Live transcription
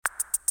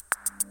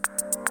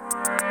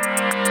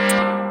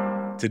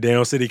Today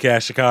on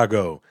CityCast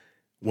Chicago,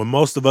 when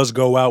most of us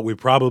go out, we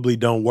probably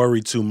don't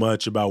worry too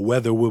much about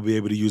whether we'll be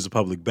able to use a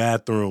public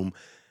bathroom,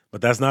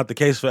 but that's not the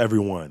case for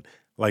everyone,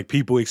 like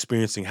people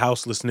experiencing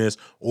houselessness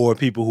or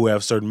people who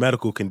have certain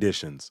medical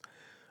conditions.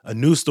 A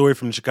new story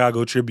from the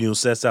Chicago Tribune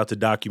sets out to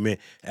document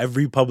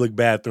every public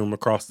bathroom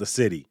across the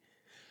city.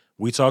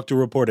 We talked to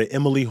reporter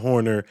Emily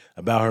Horner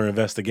about her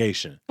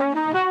investigation.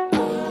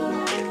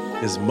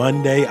 It's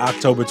Monday,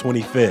 October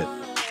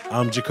 25th.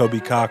 I'm Jacoby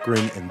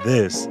Cochran, and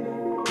this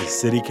is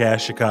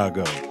CityCast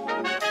Chicago.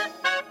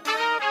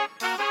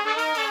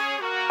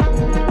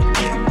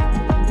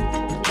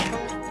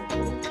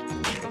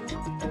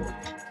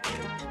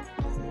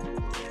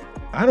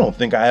 I don't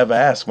think I ever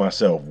asked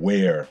myself,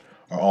 where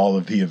are all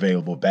of the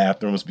available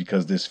bathrooms,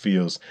 because this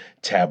feels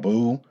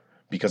taboo,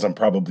 because I'm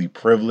probably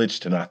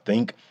privileged to not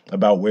think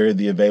about where are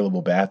the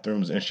available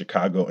bathrooms in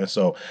Chicago. And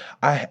so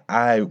I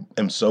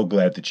am so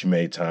glad that you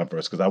made time for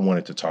us, because I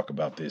wanted to talk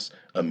about this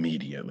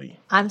immediately.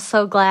 I'm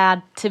so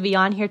glad to be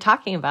on here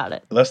talking about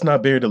it. Let's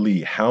not bear the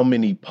lead. How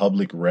many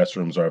public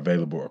restrooms are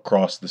available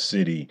across the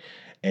city,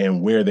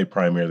 and where are they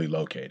primarily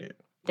located?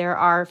 There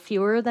are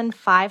fewer than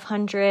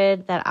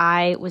 500 that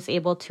I was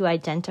able to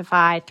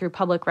identify through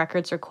public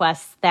records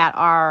requests that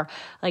are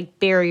like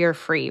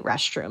barrier-free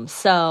restrooms.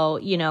 So,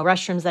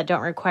 restrooms that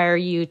don't require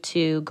you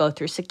to go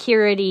through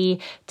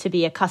security, to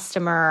be a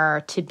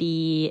customer, to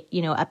be,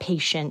 a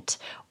patient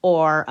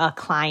or a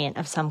client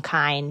of some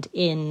kind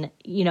and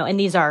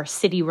these are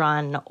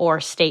city-run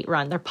or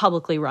state-run. They're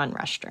publicly run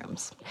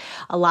restrooms.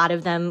 A lot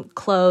of them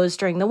close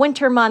during the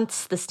winter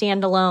months, the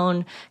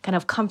standalone kind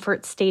of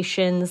comfort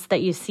stations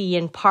that you see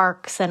in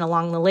parks and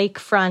along the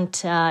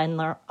lakefront and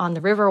on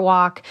the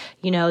Riverwalk.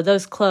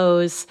 Those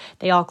close.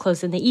 They all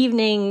close in the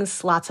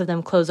evenings. Lots of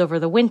them close over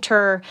the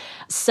winter.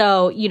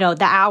 So, the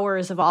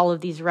hours of all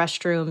of these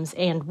restrooms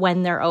and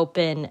when they're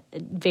open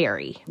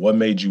vary. What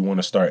made you want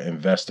to start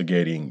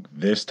investigating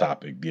this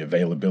topic, the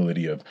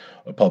availability of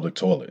public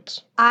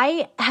toilets?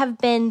 I have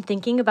been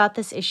thinking about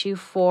this issue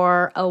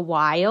for a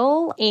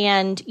while,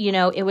 and,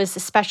 it was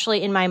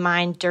especially in my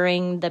mind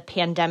during the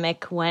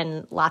pandemic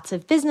when lots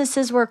of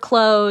businesses were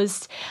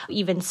closed,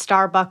 even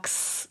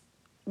Starbucks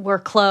were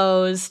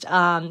closed.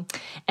 And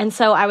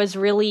so I was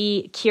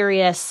really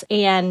curious,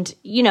 and,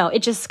 it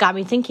just got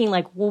me thinking,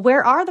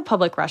 where are the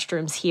public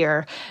restrooms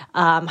here?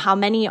 How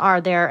many are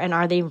there, and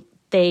are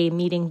they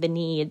meeting the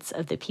needs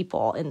of the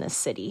people in this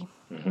city?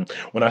 Mm-hmm.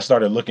 When I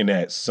started looking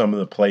at some of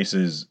the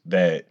places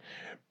that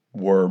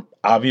were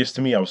obvious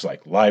to me, I was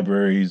like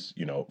libraries,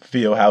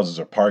 field houses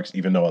or parks,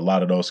 even though a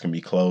lot of those can be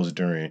closed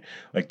during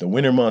the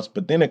winter months.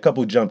 But then a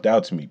couple jumped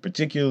out to me,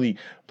 particularly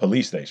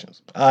police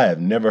stations. I have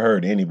never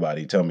heard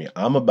anybody tell me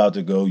I'm about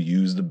to go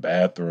use the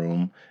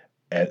bathroom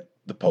at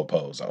the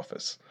Popo's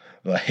office.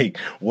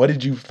 What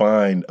did you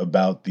find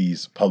about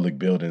these public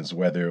buildings,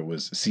 whether it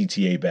was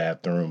CTA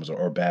bathrooms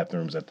or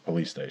bathrooms at the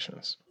police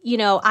stations?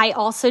 I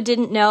also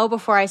didn't know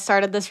before I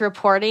started this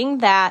reporting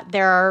that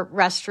there are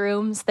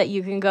restrooms that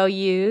you can go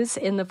use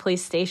in the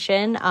police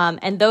station.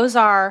 And those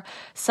are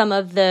some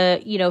of the,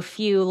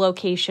 few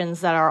locations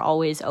that are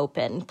always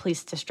open.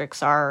 Police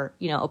districts are,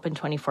 open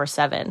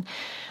 24/7.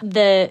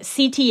 The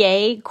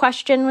CTA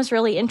question was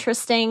really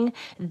interesting.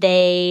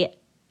 They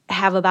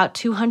have about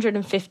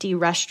 250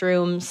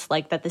 restrooms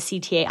that the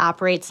CTA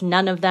operates.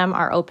 None of them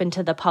are open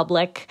to the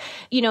public.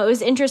 It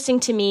was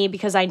interesting to me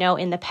because I know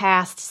in the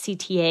past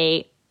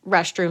CTA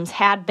restrooms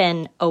had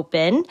been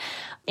open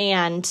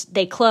and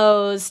they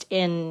closed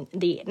in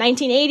the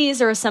 1980s.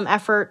 There was some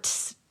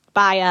efforts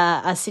by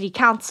a city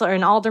councilor,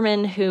 an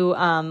alderman who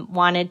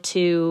wanted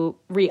to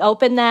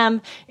reopen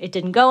them. It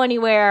didn't go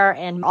anywhere,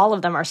 and all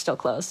of them are still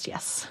closed,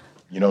 yes.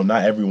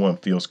 Not everyone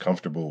feels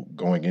comfortable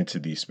going into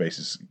these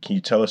spaces. Can you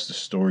tell us the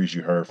stories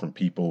you heard from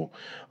people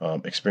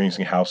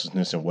experiencing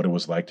houselessness and what it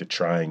was like to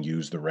try and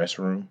use the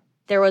restroom?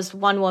 There was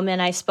one woman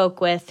I spoke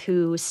with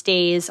who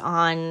stays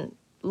on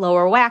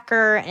Lower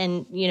Wacker,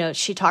 and,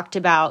 she talked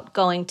about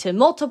going to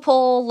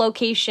multiple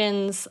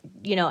locations,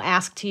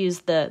 asked to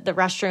use the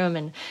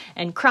restroom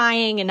and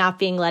crying and not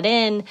being let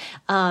in.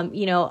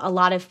 A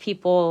lot of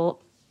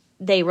people,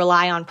 they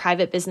rely on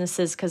private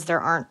businesses because there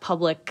aren't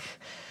public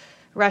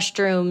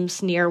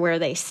restrooms near where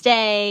they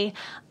stay.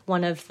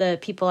 One of the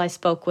people I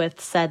spoke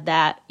with said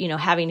that,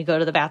 having to go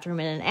to the bathroom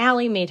in an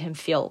alley makes him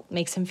feel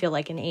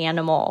like an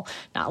animal,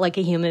 not like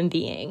a human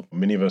being.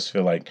 Many of us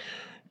feel like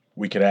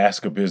we could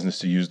ask a business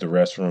to use the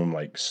restroom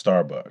like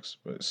Starbucks,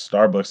 but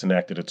Starbucks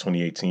enacted a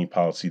 2018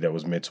 policy that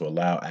was meant to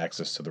allow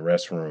access to the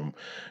restroom.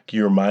 Can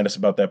you remind us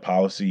about that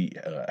policy?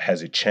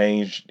 Has it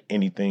changed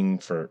anything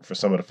for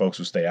some of the folks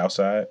who stay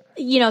outside?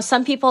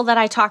 Some people that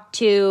I talked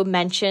to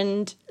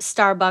mentioned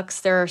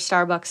Starbucks. There are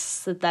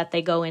Starbucks that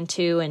they go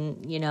into,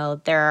 and,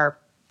 there are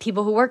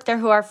people who work there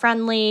who are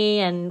friendly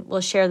and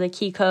will share the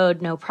key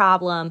code, no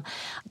problem.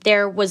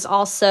 There was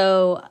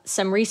also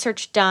some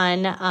research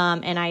done,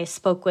 and I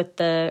spoke with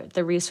the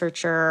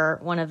researcher,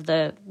 one of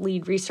the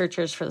lead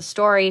researchers for the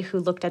story, who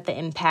looked at the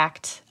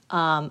impact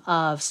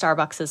of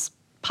Starbucks'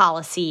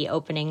 policy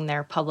opening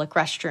their public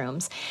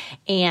restrooms.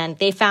 And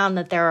they found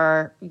that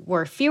there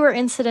were fewer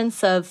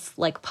incidents of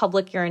like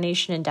public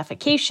urination and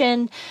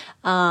defecation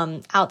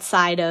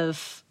outside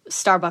of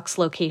Starbucks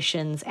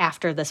locations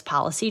after this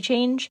policy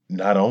change.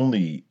 Not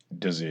only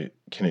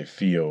can it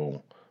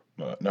feel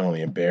not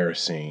only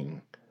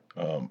embarrassing,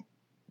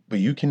 but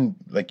you can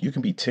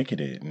be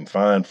ticketed and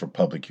fined for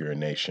public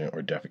urination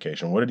or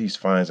defecation. What are these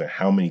fines, and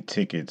how many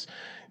tickets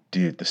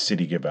did the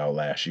city give out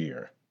last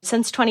year?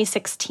 Since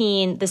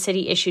 2016, the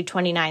city issued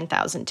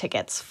 29,000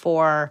 tickets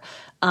for,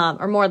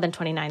 or more than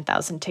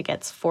 29,000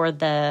 tickets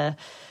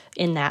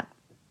in that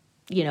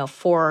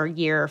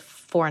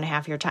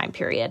 4.5 year time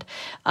period.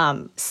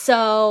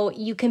 So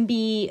you can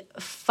be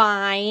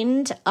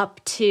fined up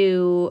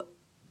to,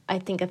 I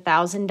think,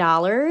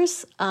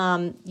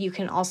 $1,000. You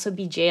can also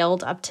be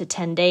jailed up to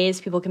 10 days.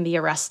 People can be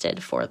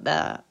arrested for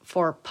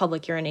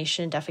public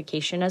urination and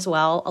defecation as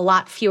well. A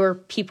lot fewer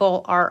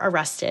people are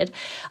arrested,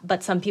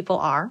 but some people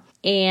are.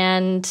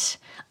 And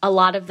a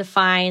lot of the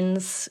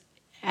fines,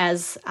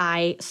 as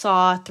I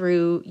saw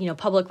through,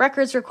 public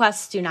records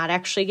requests, do not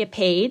actually get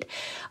paid.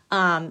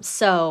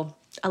 So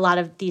a lot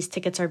of these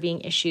tickets are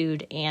being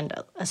issued, and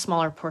a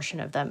smaller portion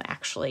of them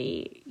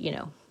actually,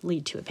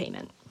 lead to a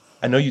payment.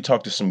 I know you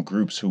talked to some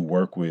groups who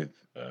work with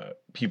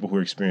people who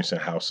are experiencing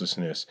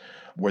houselessness.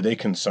 Were they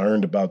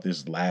concerned about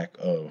this lack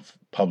of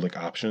public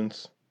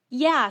options?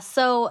 Yeah,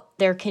 so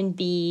there can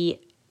be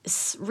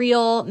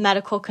real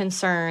medical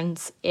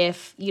concerns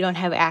if you don't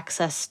have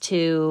access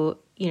to,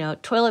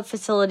 toilet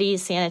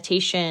facilities,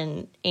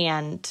 sanitation,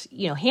 and,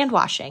 hand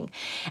washing.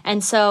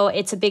 And so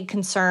it's a big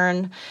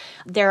concern.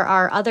 There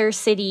are other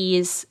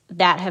cities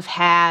that have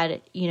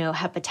had,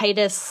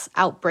 hepatitis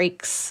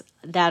outbreaks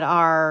that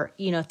are,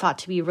 thought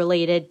to be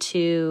related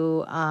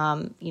to,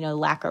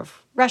 lack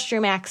of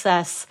restroom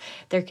access.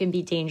 There can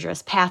be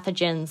dangerous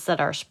pathogens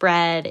that are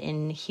spread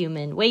in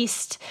human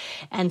waste.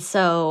 And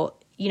so,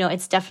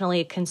 it's definitely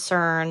a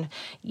concern,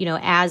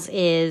 as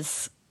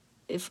is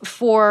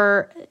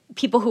for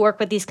people who work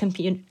with these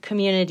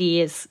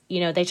communities.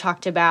 They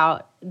talked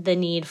about the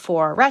need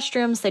for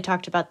restrooms. They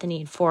talked about the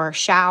need for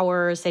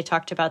showers. They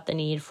talked about the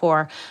need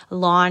for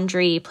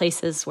laundry,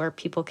 places where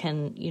people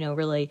can,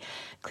 really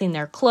clean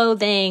their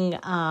clothing,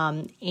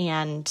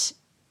 and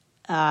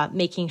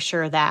making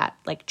sure that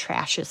like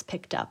trash is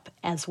picked up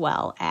as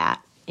well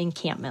at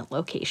encampment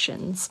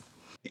locations.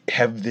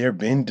 Have there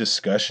been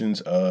discussions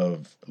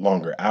of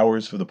longer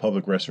hours for the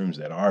public restrooms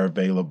that are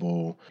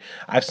available?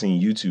 I've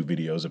seen YouTube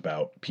videos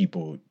about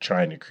people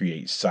trying to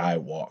create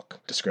sidewalk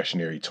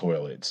discretionary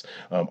toilets.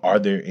 Are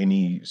there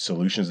any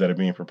solutions that are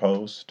being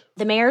proposed?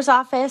 The mayor's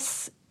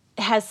office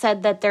has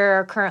said that there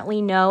are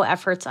currently no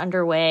efforts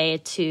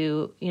underway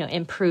to,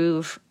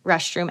 improve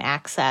restroom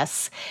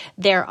access.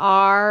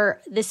 The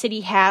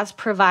city has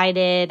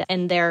provided,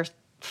 and they're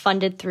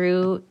funded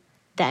through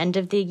the end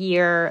of the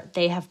year,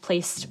 they have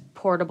placed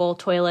portable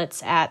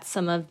toilets at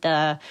some of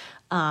the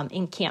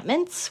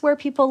encampments where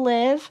people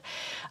live.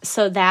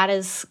 So that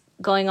is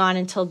going on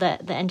until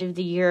the end of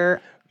the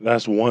year.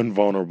 That's one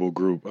vulnerable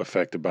group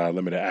affected by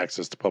limited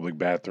access to public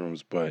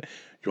bathrooms. But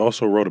you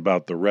also wrote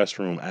about the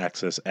Restroom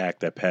Access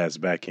Act that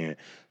passed back in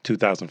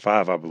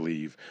 2005, I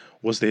believe.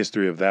 What's the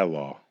history of that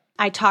law?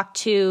 I talked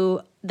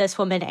to this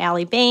woman,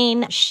 Allie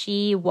Bain.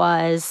 She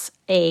was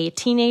a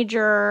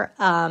teenager.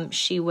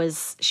 She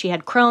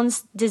had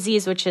Crohn's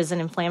disease, which is an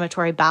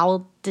inflammatory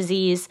bowel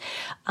disease,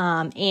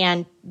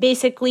 and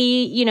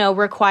basically,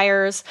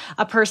 requires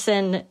a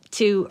person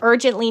to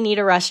urgently need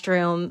a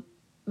restroom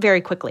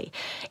very quickly.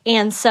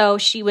 And so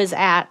she was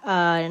at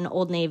an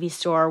Old Navy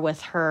store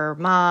with her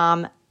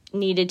mom,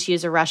 needed to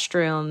use a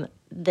restroom.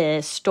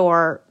 The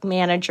store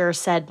manager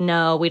said,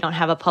 no, we don't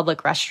have a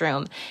public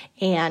restroom.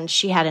 And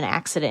she had an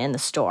accident in the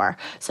store.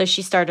 So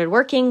she started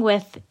working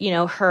with,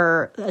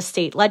 her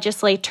state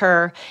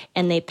legislator,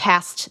 and they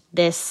passed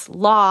this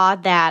law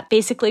that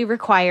basically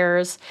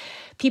requires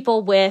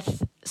people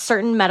with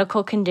certain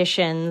medical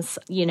conditions,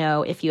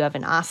 if you have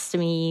an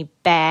ostomy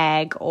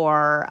bag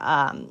or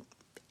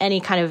any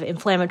kind of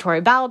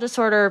inflammatory bowel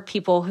disorder,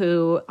 people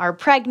who are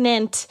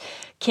pregnant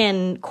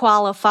can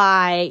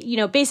qualify.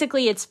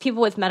 Basically it's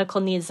people with medical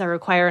needs that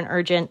require an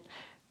urgent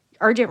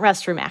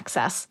restroom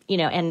access,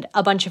 and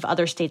a bunch of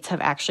other states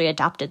have actually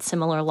adopted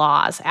similar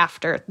laws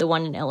after the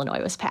one in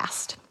Illinois was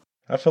passed.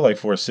 I feel like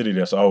for a city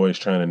that's always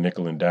trying to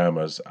nickel and dime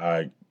us,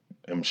 I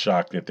am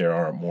shocked that there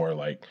aren't more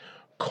like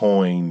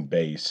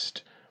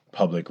coin-based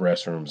public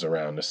restrooms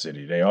around the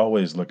city. They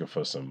always looking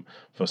for some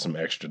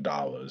extra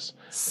dollars.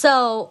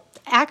 So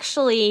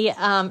actually,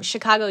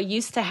 Chicago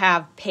used to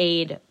have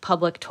paid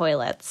public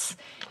toilets.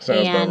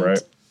 Sounds about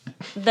right.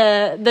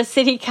 The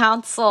city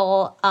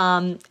council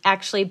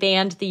actually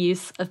banned the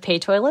use of pay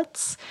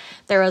toilets.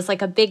 There was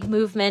like a big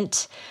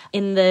movement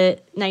in the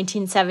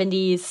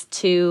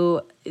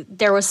 1970s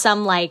there was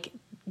some like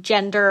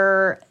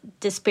gender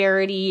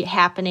disparity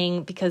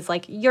happening because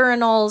like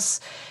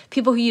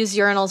people who use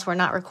urinals were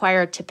not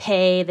required to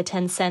pay the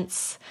 10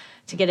 cents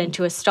to get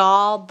into a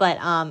stall,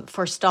 but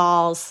for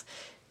stalls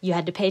you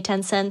had to pay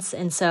 10 cents.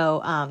 And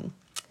so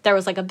there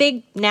was like a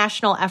big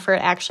national effort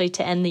actually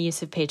to end the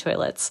use of pay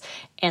toilets.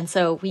 And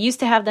so we used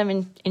to have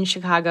them in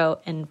Chicago,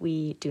 and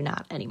we do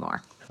not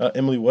anymore.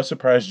 Emily, what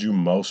surprised you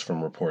most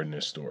from reporting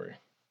this story?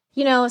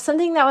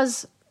 Something that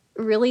was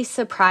really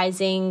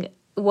surprising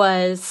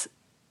was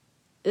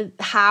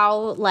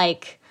how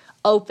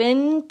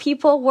open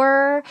people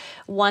were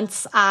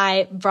once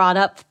I brought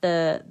up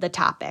the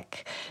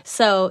topic.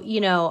 So,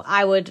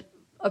 I would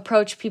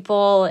approach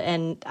people,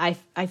 and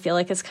I feel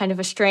like it's kind of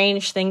a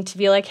strange thing to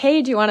be like,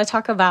 hey, do you want to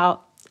talk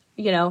about,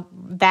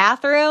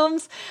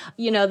 bathrooms?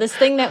 This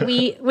thing that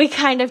we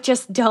kind of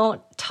just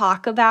don't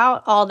talk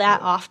about all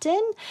that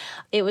often.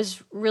 It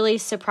was really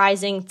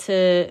surprising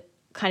to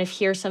kind of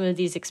hear some of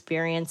these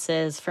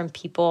experiences from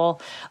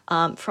people,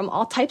 from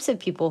all types of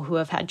people who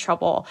have had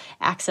trouble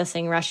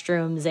accessing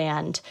restrooms.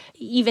 And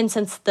even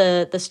since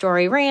the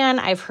story ran,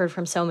 I've heard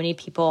from so many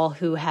people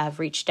who have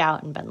reached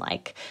out and been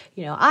like,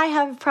 I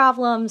have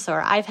problems,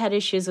 or I've had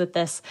issues with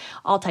this,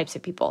 all types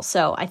of people.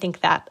 So I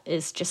think that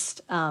is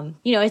just,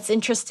 it's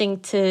interesting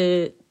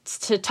to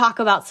talk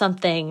about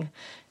something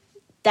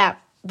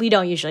that we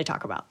don't usually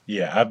talk about.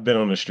 Yeah, I've been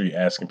on the street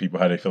asking people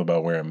how they feel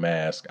about wearing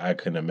masks. I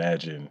couldn't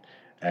imagine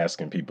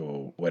asking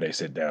people where they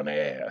sit down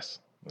their ass.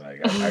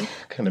 I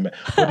couldn't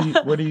imagine.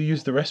 Where do you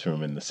use the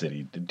restroom in the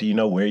city? Do you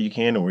know where you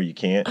can or where you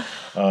can't?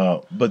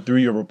 But through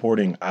your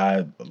reporting,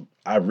 I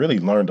really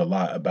learned a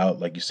lot about,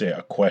 like you said,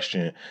 a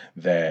question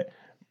that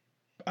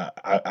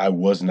I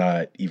was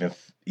not even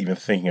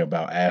thinking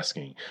about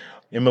asking.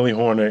 Emily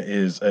Horner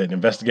is an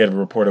investigative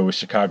reporter with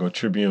Chicago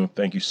Tribune.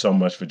 Thank you so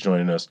much for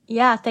joining us.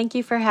 Yeah, thank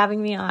you for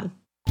having me on.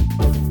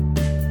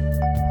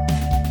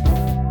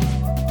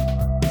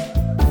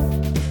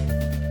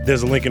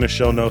 There's a link in the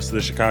show notes to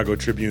the Chicago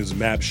Tribune's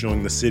map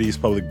showing the city's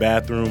public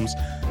bathrooms.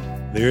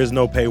 There is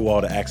no paywall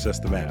to access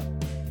the map.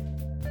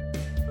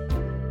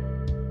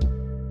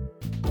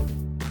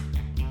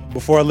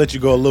 Before I let you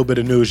go, a little bit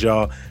of news,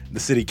 y'all. The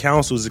city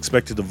council is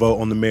expected to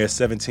vote on the mayor's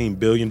 $17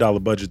 billion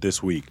budget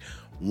this week.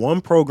 One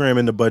program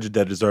in the budget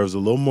that deserves a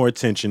little more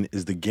attention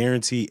is the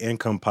Guaranteed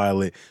Income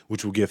Pilot,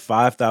 which will give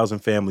 5,000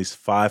 families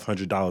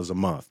 $500 a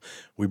month.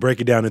 We break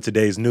it down in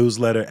today's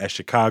newsletter at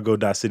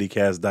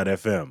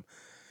chicago.citycast.fm.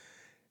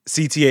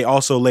 CTA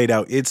also laid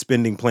out its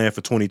spending plan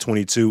for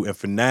 2022, and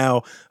for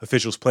now,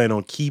 officials plan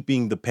on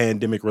keeping the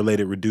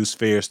pandemic-related reduced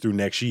fares through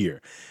next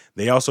year.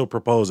 They also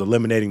propose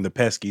eliminating the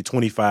pesky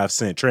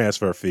 25-cent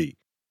transfer fee.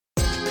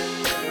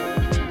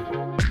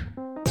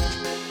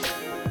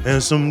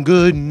 And some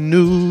good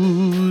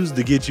news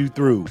to get you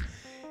through.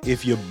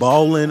 If you're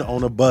balling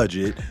on a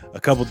budget, a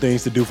couple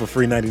things to do for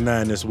free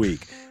 99 this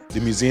week. The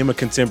Museum of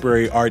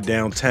Contemporary Art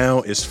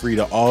downtown is free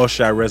to all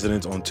Chi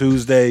residents on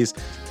Tuesdays,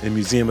 and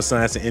Museum of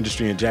Science and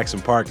Industry in Jackson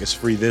Park is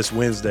free this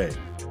Wednesday.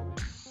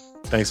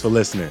 Thanks for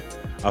listening.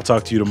 I'll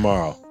talk to you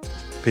tomorrow.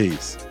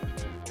 Peace.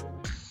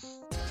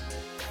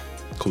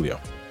 Coolio.